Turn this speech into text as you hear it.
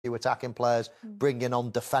few attacking players, bringing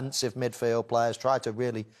on defensive midfield players, try to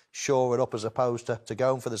really shore it up as opposed to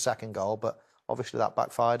going for the second goal. But obviously that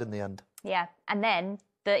backfired in the end. Yeah, and then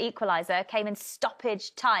the equaliser came in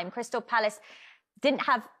stoppage time. Crystal Palace didn't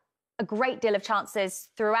have a great deal of chances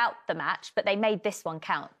throughout the match, but they made this one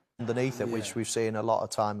count. Underneath it, which we've seen a lot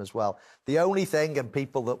of time as well. The only thing, and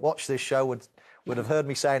people that watch this show would have heard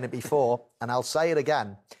me saying it before, and I'll say it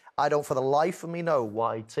again, I don't for the life of me know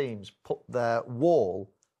why teams put their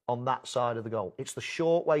wall on that side of the goal. It's the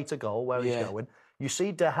short way to goal where he's going. You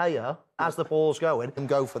see De Gea, as the ball's going, and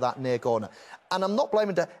go for that near corner. And I'm not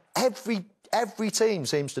blaming De Gea. Every team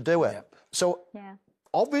seems to do it. So...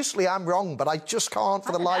 obviously, I'm wrong, but I just can't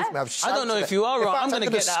for the life of me. I don't know if you are wrong. I'm going to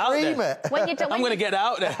get that out there. I'm going to get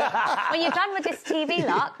out there. When you're done with this TV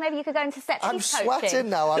luck, maybe you could go into set piece coaching. I'm sweating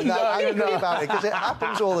now. I'm angry about it because it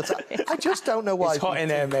happens all the time. I just don't know why. It's hot in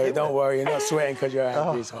there, mate. Don't worry. You're not sweating because you're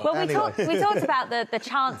angry. It's hot. Well, we talked about the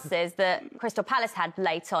chances that Crystal Palace had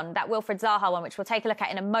late on, that Wilfried Zaha one, which we'll take a look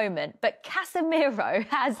at in a moment. But Casemiro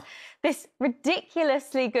has this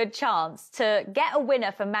ridiculously good chance to get a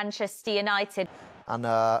winner for Manchester United. And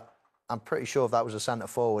I'm pretty sure if that was a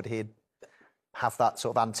centre-forward, he'd have that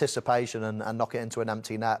sort of anticipation and knock it into an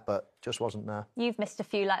empty net, but just wasn't there. You've missed a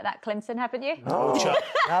few like that, Clinton, haven't you? No chance.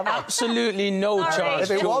 Absolutely no chance.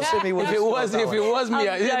 If it was him, he would have If it was me,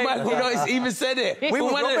 Michael even said it. We were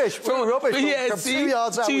rubbish. We were rubbish. Yeah, from 2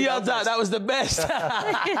 yards out. 2 yards out, that was the best.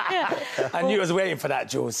 I knew I was waiting for that,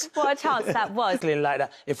 Jules. What a chance that was. Like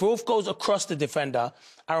that. If Wolf goes across the defender,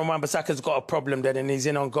 Aaron Wan-Bissaka's got a problem then and he's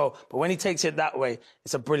in on goal. But when he takes it that way,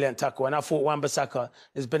 it's a brilliant tackle. And I thought Wan-Bissaka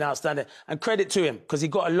has been outstanding. And credit to him, because he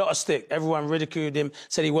got a lot of stick. Everyone ridiculed him,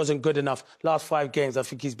 said he wasn't good enough. Last 5 games, I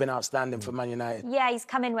think he's been outstanding for Man United. Yeah, he's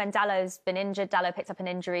come in when Dallow's been injured. Dallow picked up an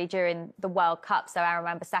injury during the World Cup, so Aaron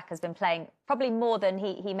Wan-Bissaka's been playing probably more than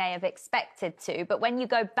he may have expected to. But when you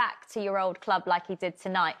go back to your old club like he did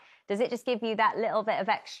tonight, does it just give you that little bit of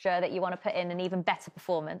extra that you want to put in an even better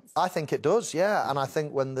performance? I think it does, yeah. And I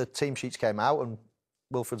think when the team sheets came out and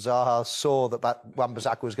Wilfried Zaha saw that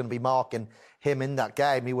Wan-Bissaka was going to be marking him in that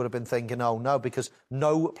game, he would have been thinking, oh, no, because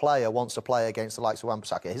no player wants to play against the likes of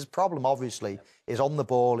Wan-Bissaka. His problem, obviously, is on the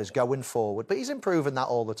ball, is going forward, but he's improving that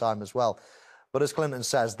all the time as well. But as Clinton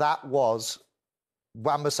says, that was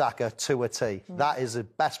Wan-Bissaka to a T. That is the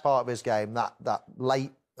best part of his game, that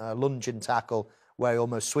late lunging tackle where he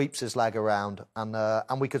almost sweeps his leg around.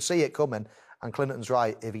 And we could see it coming. And Clinton's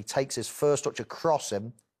right. If he takes his first touch across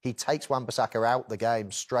him, he takes Wan-Bissaka out the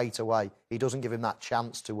game straight away. He doesn't give him that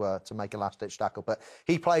chance to make a last-ditch tackle. But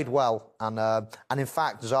he played well. And in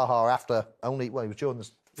fact, Zaha, after only... Well, he was during the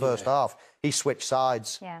first half. He switched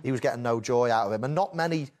sides. Yeah. He was getting no joy out of him. And not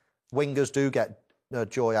many wingers do get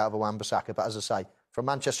joy out of a Wan-Bissaka. But as I say, from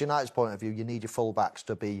Manchester United's point of view, you need your full-backs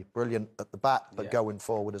to be brilliant at the back, but going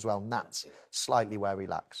forward as well. And that's slightly where he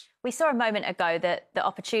lacks. We saw a moment ago that the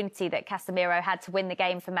opportunity that Casemiro had to win the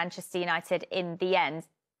game for Manchester United in the end.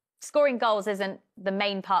 Scoring goals isn't the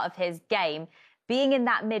main part of his game. Being in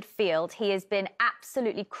that midfield, he has been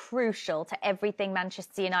absolutely crucial to everything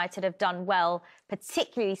Manchester United have done well,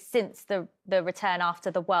 particularly since the return after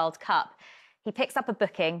the World Cup. He picks up a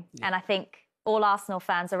booking, and I think all Arsenal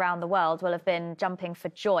fans around the world will have been jumping for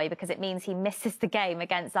joy because it means he misses the game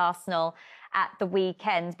against Arsenal at the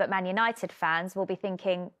weekend. But Man United fans will be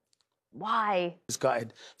thinking, why? He's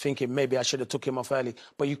gutted, thinking maybe I should have took him off early.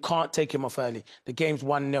 But you can't take him off early. The game's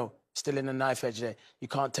 1-0. Still in the knife edge there. You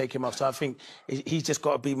can't take him off. So I think he's just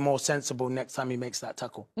got to be more sensible next time he makes that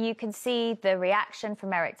tackle. You can see the reaction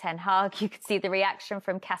from Erik ten Hag. You can see the reaction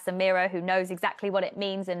from Casemiro, who knows exactly what it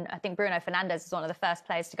means. And I think Bruno Fernandes is one of the first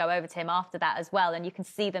players to go over to him after that as well. And you can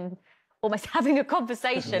see them almost having a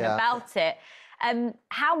conversation about it.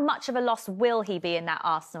 How much of a loss will he be in that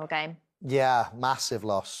Arsenal game? Yeah, massive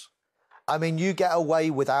loss. I mean, you get away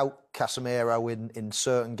without Casemiro in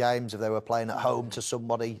certain games if they were playing at home to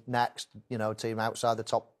somebody next, you know, a team outside the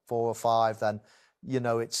top 4 or 5, then, you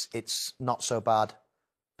know, it's not so bad.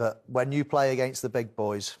 But when you play against the big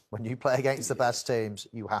boys, when you play against the best teams,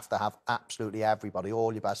 you have to have absolutely everybody,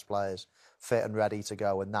 all your best players, fit and ready to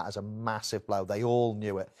go. And that is a massive blow. They all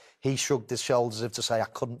knew it. He shrugged his shoulders as if to say, I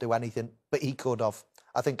couldn't do anything, but he could have.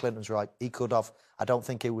 I think Clinton's right. He could have. I don't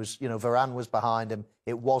think it was, you know, Varane was behind him.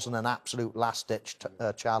 It wasn't an absolute last-ditch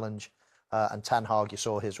challenge. And Ten Hag, you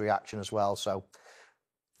saw his reaction as well. So,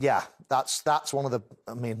 yeah, that's one of the...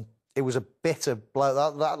 I mean, it was a bitter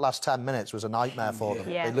blow. That last 10 minutes was a nightmare for them.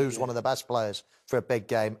 They lose one of the best players for a big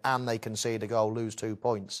game and they concede a goal, lose 2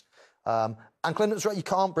 points. And Clinton's right. You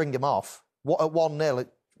can't bring him off. At 1-0, it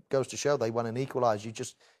goes to show they went and equalised.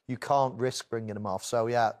 You can't risk bringing him off. So,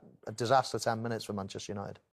 yeah, a disaster 10 minutes for Manchester United.